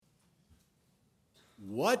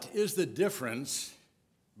What is the difference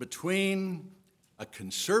between a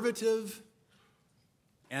conservative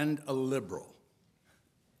and a liberal?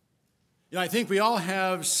 I think we all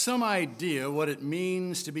have some idea what it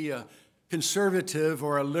means to be a conservative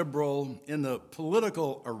or a liberal in the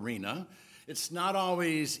political arena. It's not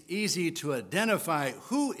always easy to identify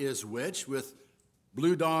who is which with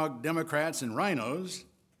blue dog Democrats and rhinos,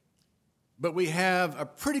 but we have a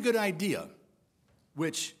pretty good idea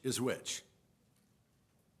which is which.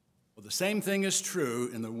 Well, the same thing is true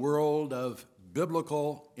in the world of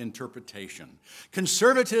biblical interpretation.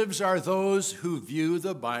 Conservatives are those who view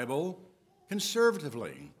the Bible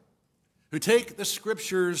conservatively, who take the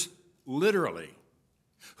Scriptures literally,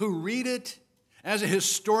 who read it as a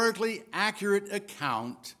historically accurate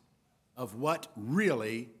account of what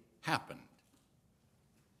really happened.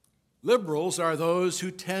 Liberals are those who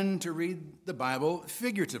tend to read the Bible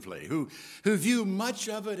figuratively, who view much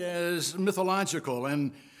of it as mythological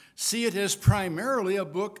and see it as primarily a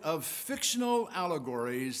book of fictional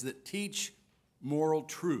allegories that teach moral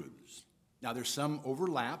truths. Now, there's some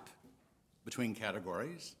overlap between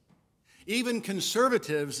categories. Even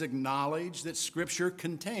conservatives acknowledge that Scripture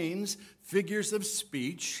contains figures of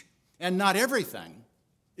speech, and not everything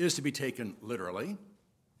is to be taken literally.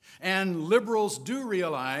 And liberals do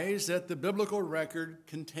realize that the biblical record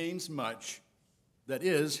contains much that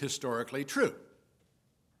is historically true.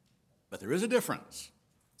 But there is a difference.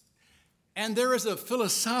 And there is a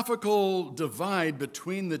philosophical divide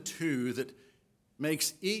between the two that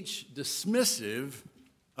makes each dismissive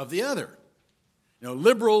of the other.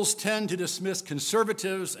 Liberals tend to dismiss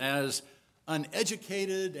conservatives as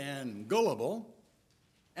uneducated and gullible,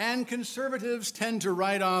 and conservatives tend to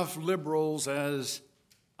write off liberals as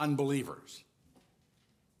unbelievers.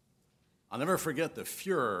 I'll never forget the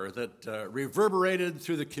furor that reverberated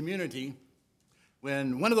through the community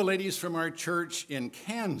when one of the ladies from our church in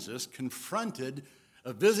Kansas confronted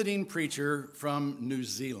a visiting preacher from New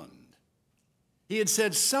Zealand. He had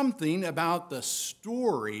said something about the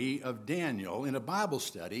story of Daniel in a Bible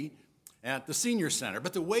study at the senior center,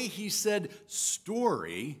 but the way he said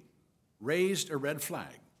story raised a red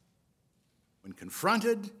flag. When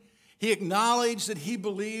confronted, he acknowledged that he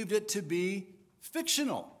believed it to be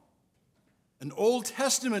fictional, an Old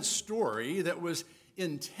Testament story that was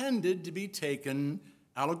intended to be taken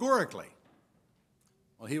allegorically.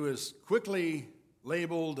 Well, he was quickly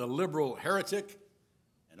labeled a liberal heretic,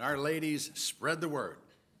 and our ladies spread the word.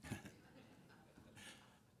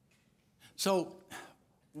 So,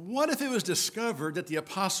 what if it was discovered that the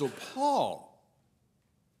Apostle Paul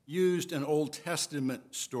used an Old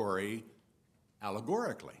Testament story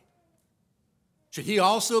allegorically? Should he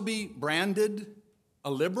also be branded a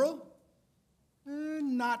liberal?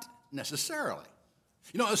 Not necessarily.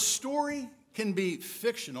 A story can be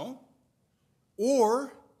fictional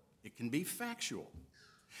or it can be factual.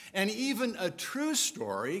 And even a true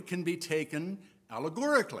story can be taken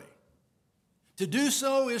allegorically. To do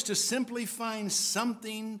so is to simply find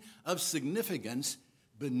something of significance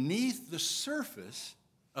beneath the surface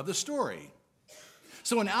of the story.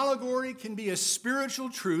 So an allegory can be a spiritual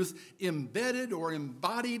truth embedded or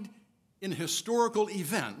embodied in a historical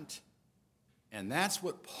event, and that's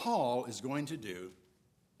what Paul is going to do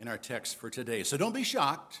in our text for today. So don't be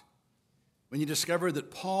shocked when you discover that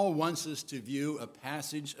Paul wants us to view a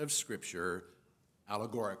passage of Scripture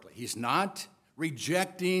allegorically. He's not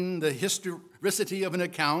rejecting the historicity of an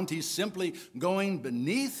account. He's simply going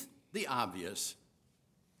beneath the obvious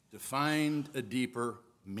to find a deeper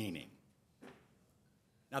meaning.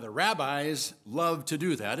 Now, the rabbis loved to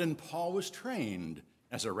do that, and Paul was trained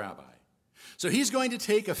as a rabbi. So he's going to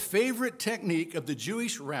take a favorite technique of the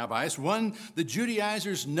Jewish rabbis, one the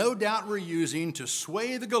Judaizers no doubt were using to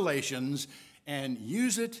sway the Galatians, and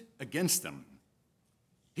use it against them.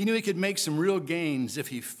 He knew he could make some real gains if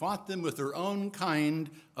he fought them with their own kind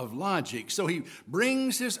of logic. So he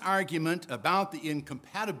brings his argument about the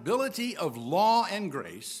incompatibility of law and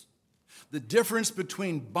grace, the difference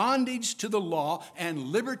between bondage to the law and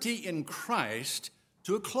liberty in Christ,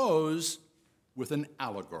 to a close with an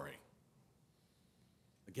allegory.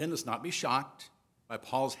 Again, let's not be shocked by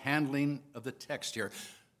Paul's handling of the text here.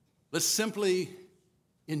 Let's simply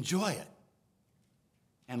enjoy it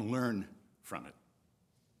and learn from it.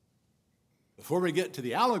 Before we get to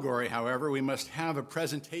the allegory, however, we must have a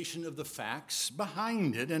presentation of the facts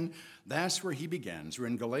behind it, and that's where he begins. We're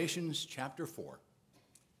in Galatians chapter 4,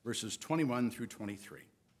 verses 21 through 23.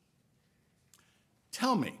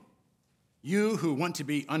 Tell me, you who want to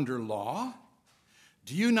be under law,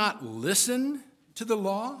 do you not listen to the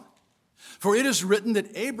law? For it is written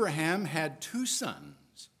that Abraham had two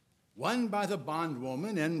sons, one by the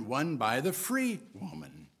bondwoman and one by the free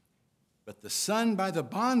woman. But the son by the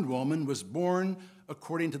bondwoman was born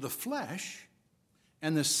according to the flesh,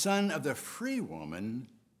 and the son of the free woman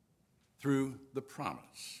through the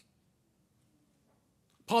promise.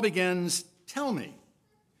 Paul begins, tell me,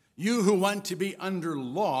 you who want to be under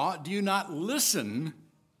law, do you not listen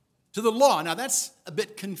to the law? Now that's a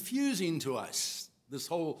bit confusing to us, this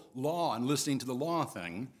whole law and listening to the law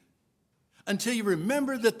thing, until you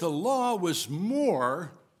remember that the law was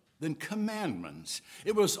more than commandments.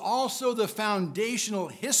 It was also the foundational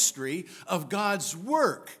history of God's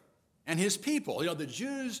work and his people. The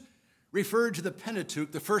Jews referred to the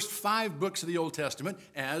Pentateuch, the first 5 books of the Old Testament,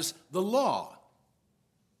 as the law.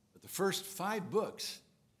 But the first 5 books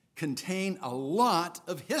contain a lot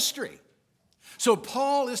of history. So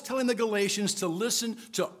Paul is telling the Galatians to listen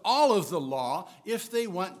to all of the law if they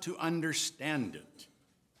want to understand it.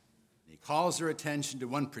 He calls their attention to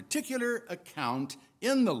one particular account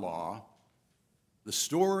in the law, the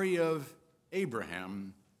story of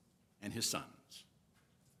Abraham and his sons.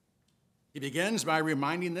 He begins by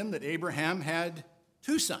reminding them that Abraham had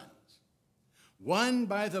 2 sons, one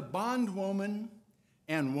by the bondwoman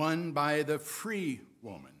and one by the free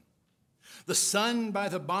woman. The son by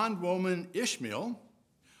the bondwoman, Ishmael,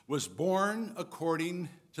 was born according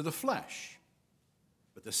to the flesh,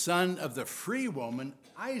 but the son of the free woman,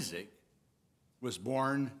 Isaac, was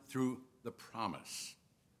born through the promise.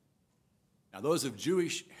 Now, those of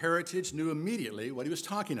Jewish heritage knew immediately what he was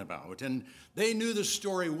talking about, and they knew the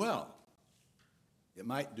story well. It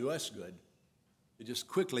might do us good to just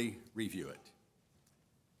quickly review it.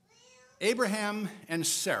 Abraham and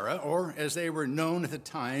Sarah, or as they were known at the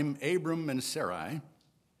time, Abram and Sarai,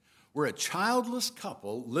 were a childless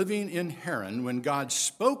couple living in Haran when God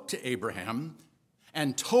spoke to Abraham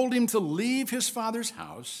and told him to leave his father's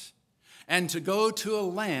house and to go to a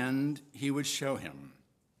land he would show him.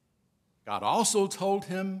 God also told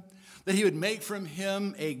him that he would make from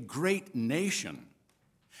him a great nation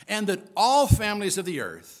and that all families of the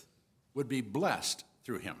earth would be blessed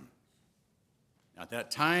through him. At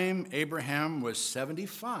that time, Abraham was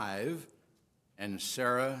 75 and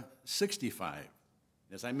Sarah 65.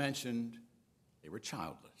 As I mentioned, they were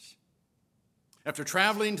childless. After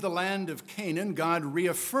traveling to the land of Canaan, God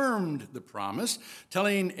reaffirmed the promise,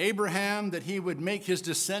 telling Abraham that he would make his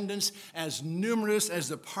descendants as numerous as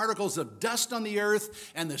the particles of dust on the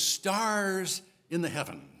earth and the stars in the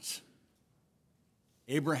heavens.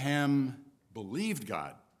 Abraham believed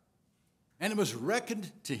God, and it was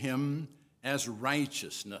reckoned to him as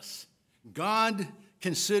righteousness. God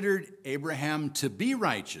considered Abraham to be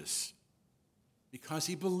righteous because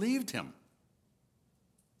he believed him.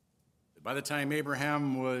 By the time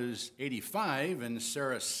Abraham was 85 and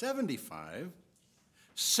Sarah 75,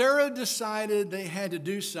 Sarah decided they had to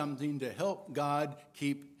do something to help God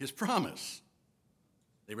keep his promise.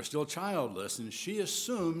 They were still childless, and she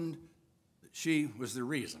assumed that she was the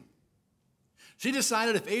reason. She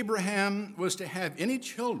decided if Abraham was to have any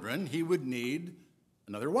children, he would need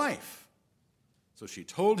another wife. So she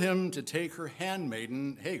told him to take her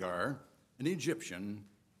handmaiden, Hagar, an Egyptian,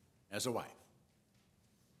 as a wife.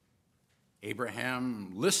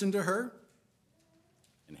 Abraham listened to her,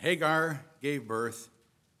 and Hagar gave birth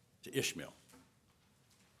to Ishmael.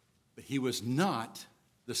 But he was not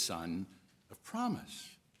the son of promise.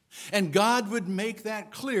 And God would make that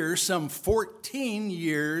clear some 14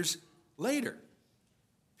 years later.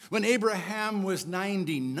 When Abraham was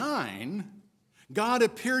 99, God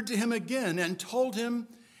appeared to him again and told him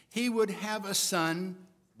he would have a son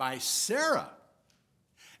by Sarah,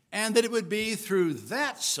 and that it would be through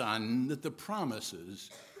that son that the promises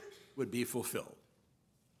would be fulfilled.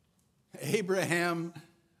 Abraham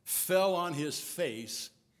fell on his face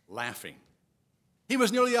laughing. He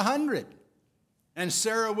was nearly 100, and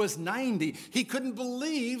Sarah was 90. He couldn't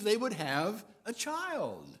believe they would have a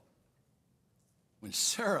child. When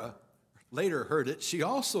Sarah later heard it, she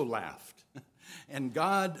also laughed, and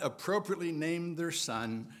God appropriately named their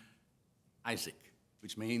son Isaac,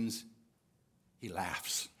 which means he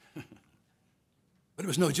laughs. But it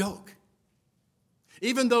was no joke.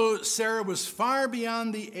 Even though Sarah was far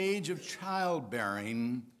beyond the age of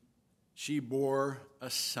childbearing, she bore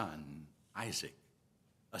a son, Isaac,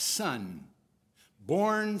 a son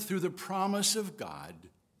born through the promise of God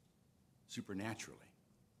supernaturally,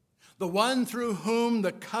 the one through whom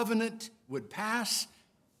the covenant would pass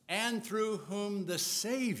and through whom the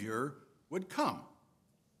Savior would come.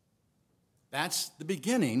 That's the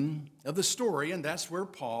beginning of the story, and that's where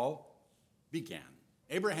Paul began.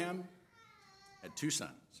 Abraham had 2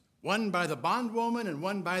 sons, one by the bondwoman and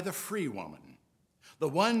one by the free woman. The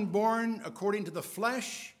one born according to the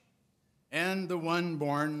flesh and the one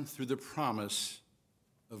born through the promise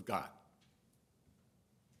of God.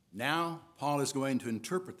 Now, Paul is going to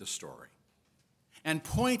interpret the story and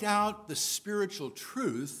point out the spiritual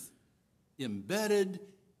truth embedded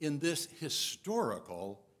in this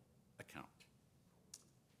historical account.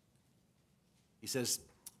 He says,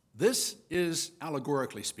 "This is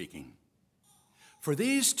allegorically speaking. For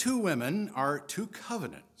these two women are two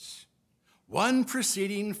covenants, one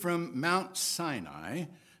proceeding from Mount Sinai,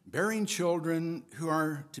 bearing children who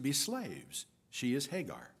are to be slaves. She is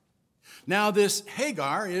Hagar. Now this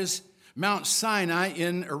Hagar is Mount Sinai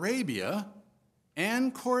in Arabia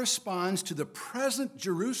and corresponds to the present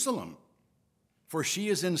Jerusalem, for she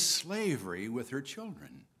is in slavery with her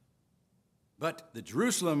children. But the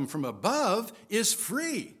Jerusalem from above is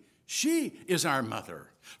free. She is our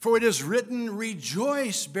mother. For it is written,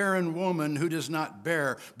 'Rejoice, barren woman who does not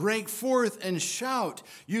bear. Break forth and shout,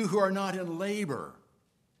 you who are not in labor.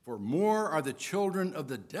 For more are the children of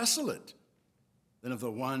the desolate than of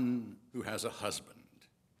the one who has a husband.'"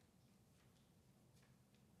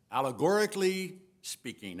 Allegorically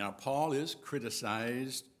speaking. Now, Paul is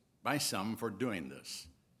criticized by some for doing this.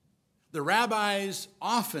 The rabbis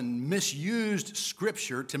often misused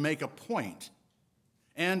Scripture to make a point,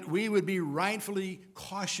 and we would be rightfully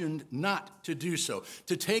cautioned not to do so,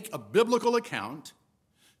 to take a biblical account,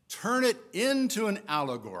 turn it into an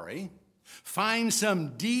allegory, find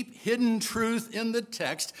some deep hidden truth in the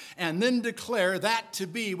text, and then declare that to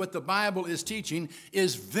be what the Bible is teaching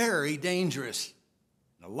is very dangerous.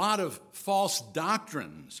 A lot of false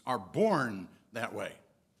doctrines are born that way.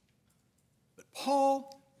 But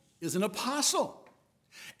Paul is an apostle,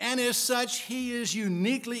 and as such, he is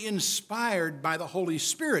uniquely inspired by the Holy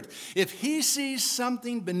Spirit. If he sees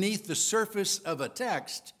something beneath the surface of a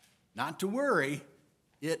text, not to worry,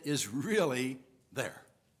 it is really there.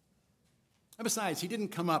 And besides, he didn't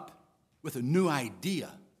come up with a new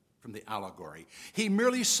idea from the allegory. He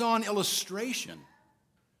merely saw an illustration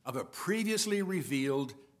of a previously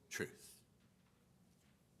revealed truth.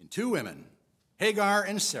 In two women, Hagar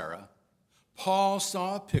and Sarah, Paul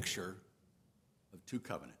saw a picture of two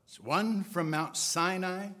covenants. One from Mount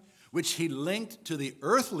Sinai, which he linked to the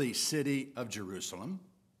earthly city of Jerusalem,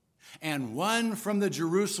 and one from the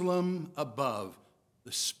Jerusalem above,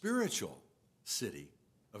 the spiritual city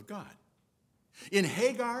of God. In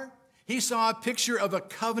Hagar, he saw a picture of a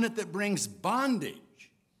covenant that brings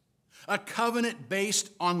bondage, a covenant based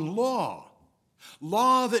on law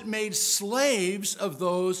that made slaves of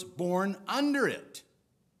those born under it,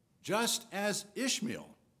 just as Ishmael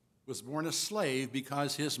was born a slave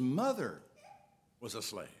because his mother was a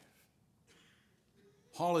slave.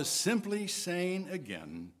 Paul is simply saying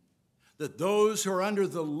again that those who are under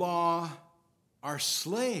the law are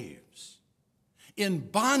slaves in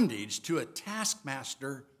bondage to a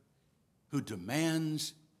taskmaster who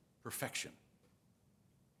demands perfection.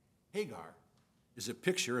 Hagar is a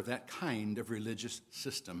picture of that kind of religious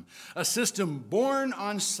system, a system born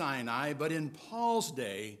on Sinai, but in Paul's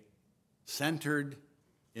day, centered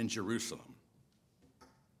in Jerusalem. On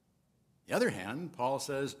the other hand, Paul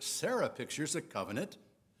says Sarah pictures a covenant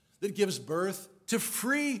that gives birth to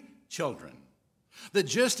free children. That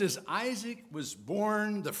just as Isaac was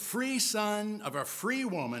born the free son of a free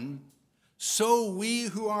woman, so we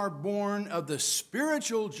who are born of the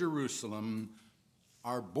spiritual Jerusalem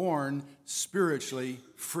are born spiritually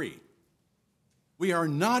free. We are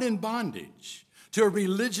not in bondage to a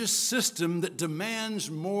religious system that demands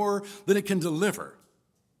more than it can deliver,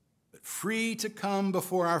 but free to come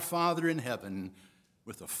before our Father in heaven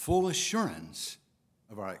with the full assurance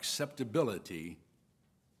of our acceptability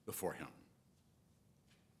before him.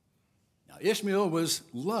 Now, Ishmael was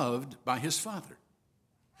loved by his father,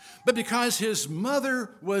 but because his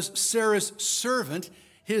mother was Sarah's servant,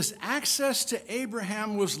 his access to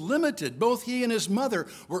Abraham was limited. Both he and his mother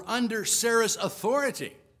were under Sarah's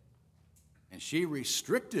authority, and she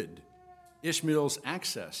restricted Ishmael's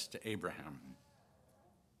access to Abraham.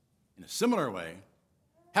 In a similar way,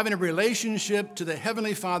 having a relationship to the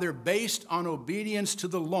Heavenly Father based on obedience to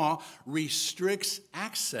the law restricts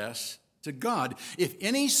access to God. If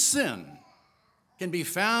any sin can be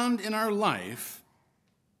found in our life,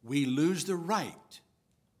 we lose the right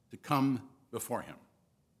to come before him.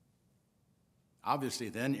 Obviously,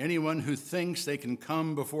 then, anyone who thinks they can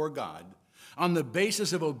come before God on the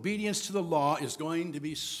basis of obedience to the law is going to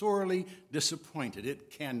be sorely disappointed. It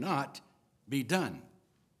cannot be done.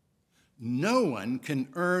 No one can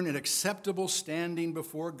earn an acceptable standing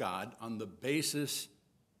before God on the basis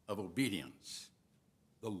of obedience.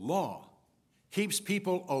 The law keeps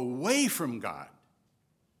people away from God,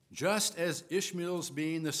 just as Ishmael's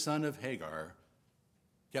being the son of Hagar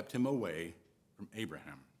kept him away from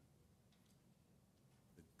Abraham.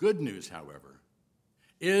 The good news, however,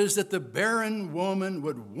 is that the barren woman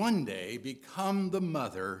would one day become the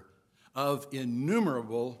mother of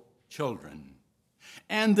innumerable children,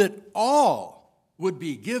 and that all would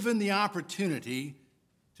be given the opportunity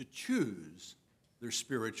to choose their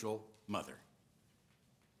spiritual mother.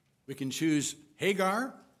 We can choose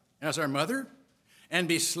Hagar as our mother and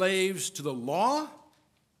be slaves to the law,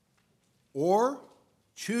 or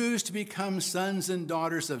choose to become sons and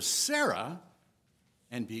daughters of Sarah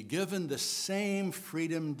and be given the same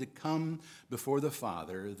freedom to come before the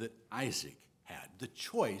Father that Isaac had. The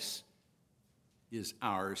choice is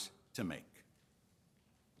ours to make.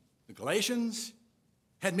 The Galatians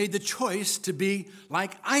had made the choice to be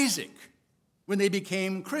like Isaac when they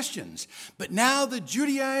became Christians. But now the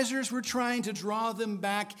Judaizers were trying to draw them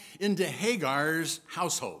back into Hagar's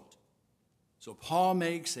household. So Paul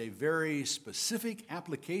makes a very specific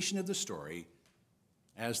application of the story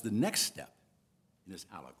as the next step in his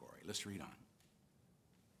allegory. Let's read on.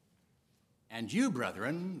 And you,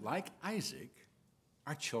 brethren, like Isaac,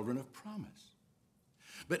 are children of promise.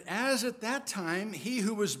 But as at that time he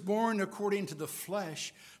who was born according to the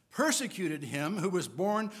flesh persecuted him who was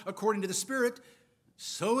born according to the Spirit,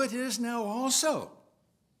 so it is now also.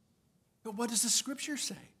 But what does the Scripture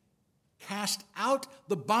say? Cast out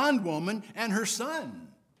the bondwoman and her son,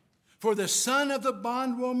 for the son of the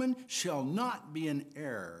bondwoman shall not be an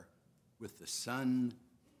heir with the son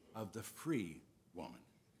of the free woman.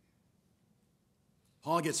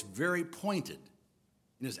 Paul gets very pointed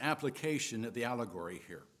in his application of the allegory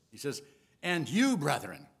here. He says, and you,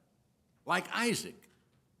 brethren, like Isaac,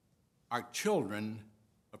 are children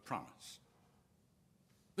of promise.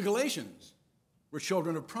 The Galatians were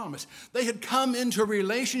children of promise. They had come into a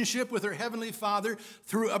relationship with their Heavenly Father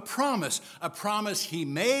through a promise he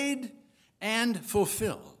made and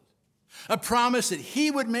fulfilled, a promise that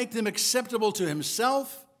he would make them acceptable to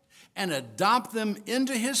himself and adopt them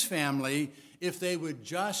into his family if they would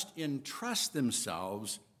just entrust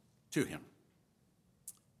themselves to him.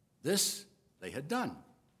 This they had done.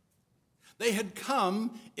 They had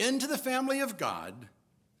come into the family of God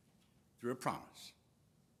through a promise.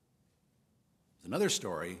 There's another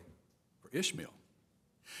story for Ishmael.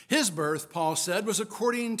 His birth, Paul said, was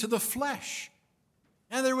according to the flesh,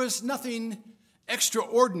 and there was nothing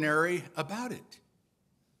extraordinary about it.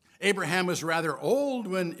 Abraham was rather old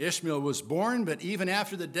when Ishmael was born, but even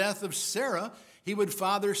after the death of Sarah, he would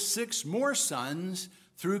father 6 more sons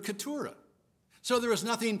through Keturah. So there was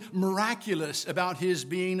nothing miraculous about his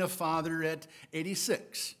being a father at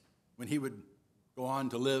 86, when he would go on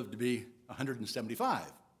to live to be 175.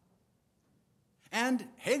 And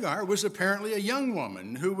Hagar was apparently a young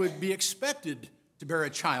woman who would be expected to bear a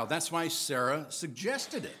child. That's why Sarah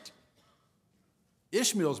suggested it.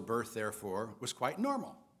 Ishmael's birth, therefore, was quite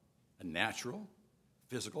normal, a natural,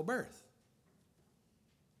 physical birth.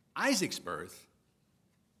 Isaac's birth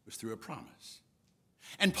was through a promise.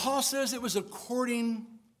 And Paul says it was according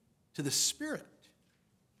to the Spirit.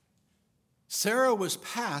 Sarah was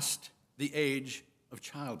past the age of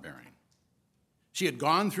childbearing. She had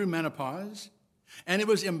gone through menopause, and it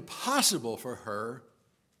was impossible for her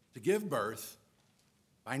to give birth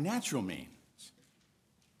by natural means.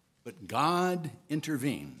 But God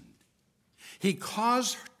intervened. He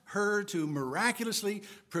caused her to miraculously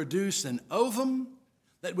produce an ovum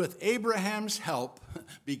that with Abraham's help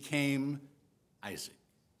became Isaac.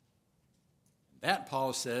 That,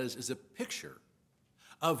 Paul says, is a picture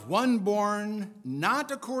of one born not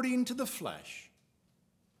according to the flesh,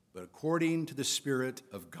 but according to the Spirit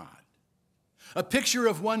of God. A picture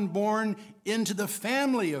of one born into the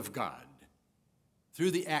family of God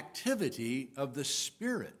through the activity of the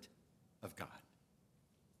Spirit of God.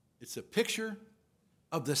 It's a picture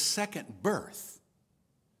of the second birth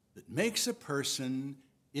that makes a person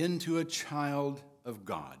into a child of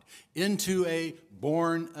God, into a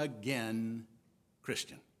born-again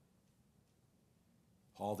Christian.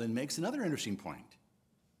 Paul then makes another interesting point.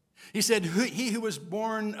 He said, he who was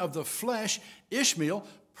born of the flesh, Ishmael,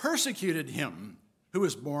 persecuted him who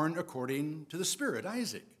was born according to the Spirit,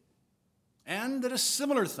 Isaac. And that a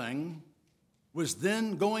similar thing was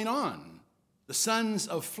then going on. The sons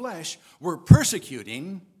of flesh were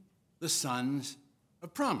persecuting the sons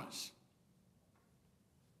of promise.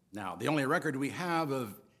 Now, the only record we have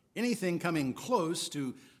of anything coming close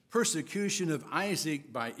to persecution of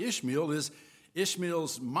Isaac by Ishmael is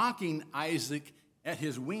Ishmael's mocking Isaac at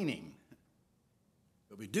his weaning.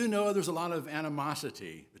 But we do know there's a lot of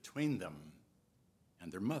animosity between them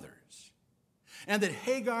and their mothers. And that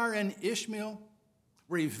Hagar and Ishmael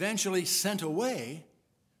were eventually sent away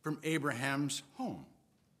from Abraham's home.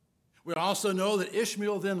 We also know that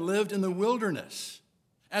Ishmael then lived in the wilderness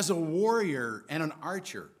as a warrior and an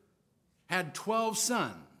archer, had 12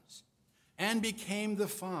 sons, and became the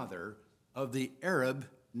father of the Arab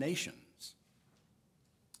nations.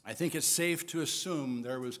 I think it's safe to assume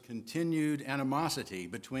there was continued animosity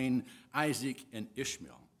between Isaac and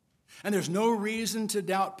Ishmael. And there's no reason to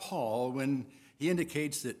doubt Paul when he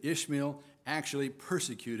indicates that Ishmael actually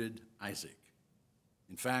persecuted Isaac.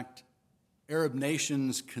 In fact, Arab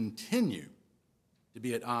nations continue to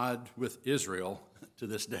be at odds with Israel to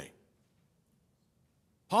this day.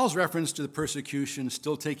 Paul's reference to the persecution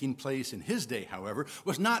still taking place in his day, however,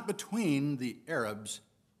 was not between the Arabs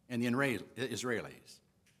and the Israelis.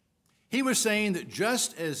 He was saying that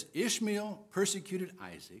just as Ishmael persecuted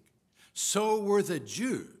Isaac, so were the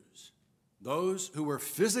Jews, those who were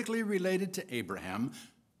physically related to Abraham,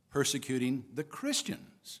 persecuting the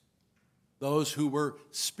Christians, those who were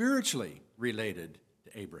spiritually related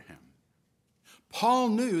to Abraham. Paul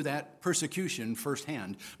knew that persecution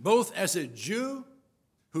firsthand, both as a Jew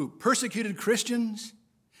who persecuted Christians,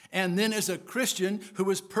 and then as a Christian who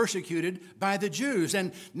was persecuted by the Jews.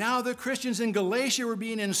 And now the Christians in Galatia were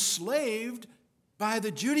being enslaved by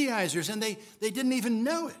the Judaizers, and they didn't even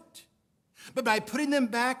know it. But by putting them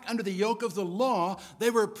back under the yoke of the law, they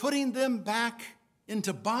were putting them back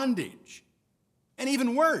into bondage. And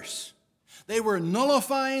even worse, they were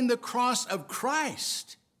nullifying the cross of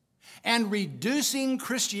Christ and reducing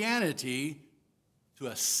Christianity to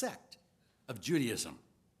a sect of Judaism.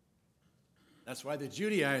 That's why the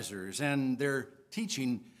Judaizers and their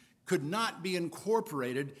teaching could not be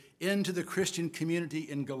incorporated into the Christian community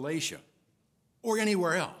in Galatia or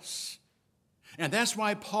anywhere else. And that's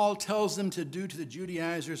why Paul tells them to do to the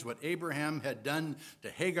Judaizers what Abraham had done to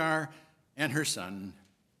Hagar and her son.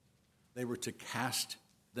 They were to cast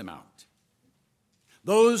them out.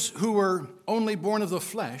 Those who were only born of the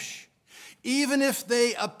flesh, even if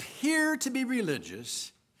they appear to be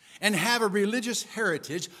religious and have a religious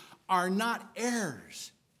heritage, are not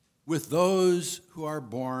heirs with those who are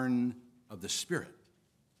born of the Spirit.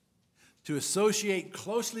 To associate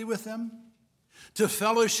closely with them, to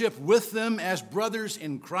fellowship with them as brothers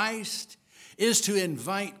in Christ, is to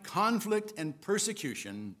invite conflict and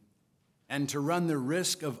persecution and to run the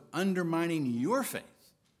risk of undermining your faith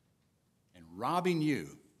and robbing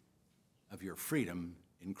you of your freedom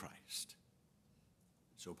in Christ.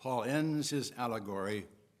 So Paul ends his allegory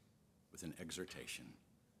with an exhortation.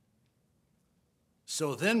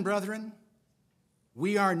 So then, brethren,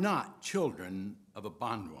 we are not children of a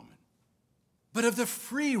bondwoman, but of the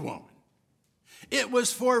free woman. It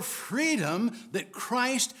was for freedom that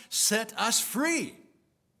Christ set us free.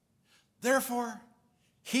 Therefore,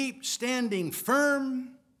 keep standing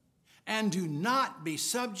firm and do not be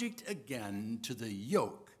subject again to the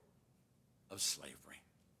yoke of slavery.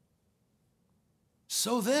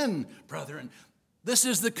 So then, brethren, this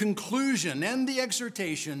is the conclusion and the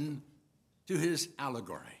exhortation to his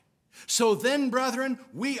allegory. So then, brethren,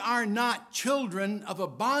 we are not children of a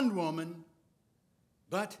bondwoman,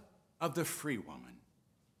 but of the free woman.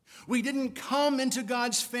 We didn't come into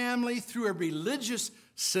God's family through a religious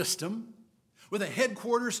system with a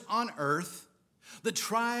headquarters on earth that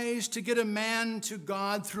tries to get a man to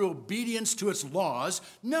God through obedience to its laws.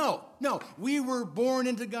 No, we were born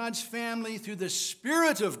into God's family through the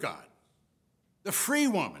Spirit of God, the free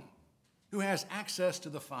woman who has access to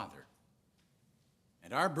the Father.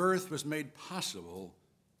 And our birth was made possible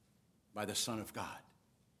by the Son of God,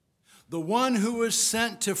 the one who was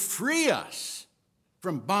sent to free us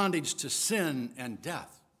from bondage to sin and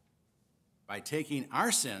death by taking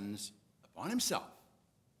our sins upon himself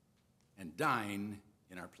and dying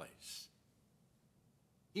in our place.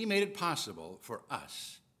 He made it possible for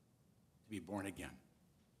us to be born again.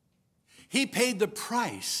 He paid the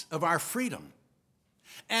price of our freedom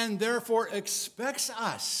and therefore expects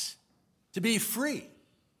us to be free.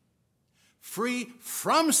 Free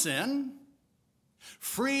from sin,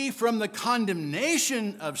 free from the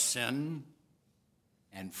condemnation of sin,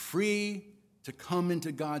 and free to come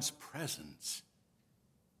into God's presence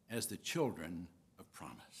as the children of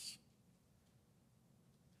promise.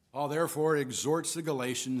 Paul therefore exhorts the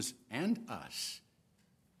Galatians and us,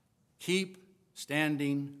 keep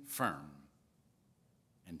standing firm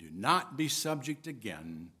and do not be subject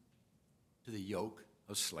again to the yoke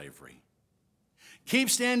of slavery.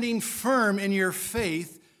 Keep standing firm in your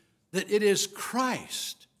faith that it is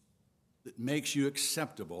Christ that makes you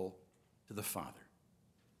acceptable to the Father.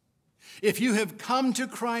 If you have come to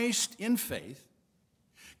Christ in faith,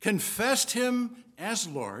 confessed him as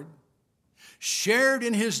Lord, shared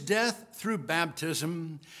in his death through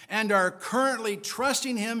baptism, and are currently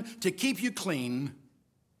trusting him to keep you clean,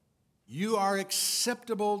 You are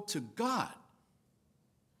acceptable to God,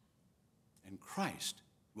 and Christ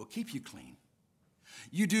will keep you clean.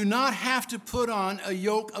 You do not have to put on a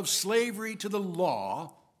yoke of slavery to the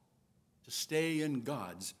law to stay in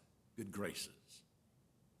God's good graces.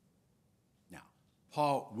 Now,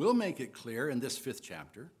 Paul will make it clear in this 5th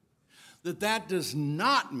chapter that does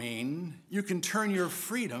not mean you can turn your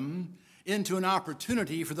freedom into an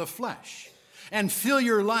opportunity for the flesh and fill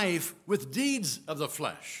your life with deeds of the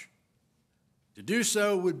flesh. To do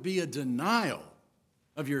so would be a denial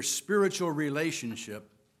of your spiritual relationship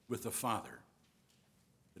with the Father.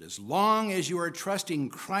 But as long as you are trusting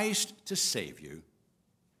Christ to save you,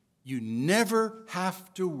 you never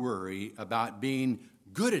have to worry about being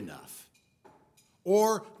good enough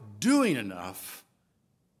or doing enough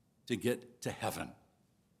to get to heaven.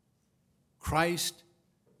 Christ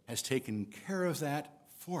has taken care of that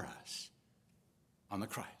for us on the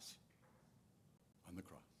cross. On the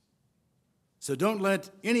cross. So don't let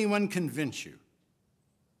anyone convince you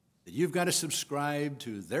that you've got to subscribe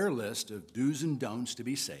to their list of do's and don'ts to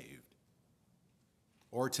be saved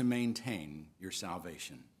or to maintain your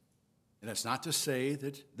salvation. And that's not to say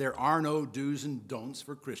that there are no do's and don'ts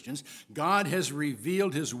for Christians. God has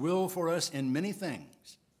revealed his will for us in many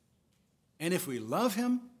things. And if we love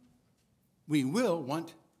him, we will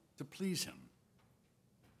want to please him.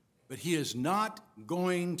 But he is not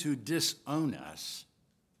going to disown us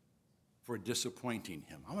for disappointing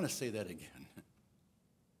him. I want to say that again.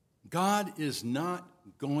 God is not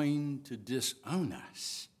going to disown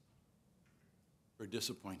us for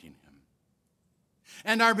disappointing him.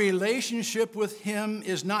 And our relationship with him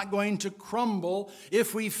is not going to crumble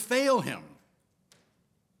if we fail him,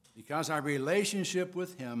 because our relationship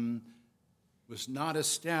with him was not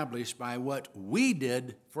established by what we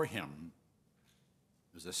did for him.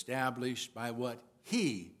 It was established by what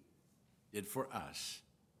he did for us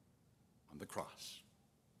on the cross.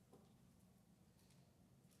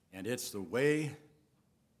 And it's the way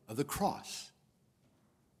of the cross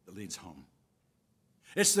that leads home.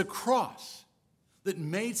 It's the cross that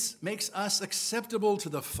makes us acceptable to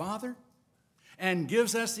the Father and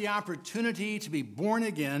gives us the opportunity to be born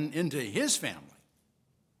again into his family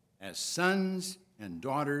as sons and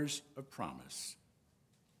daughters of promise,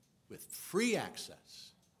 with free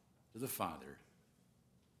access to the Father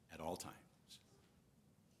at all times.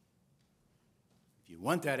 If you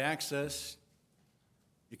want that access,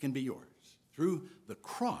 it can be yours. Through the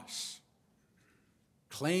cross,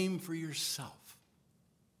 claim for yourself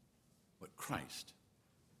what Christ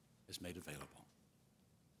has made available.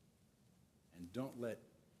 And don't let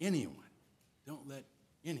anyone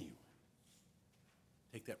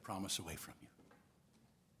take that promise away from you.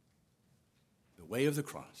 The way of the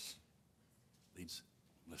cross leads,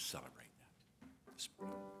 let's celebrate that. Let's pray.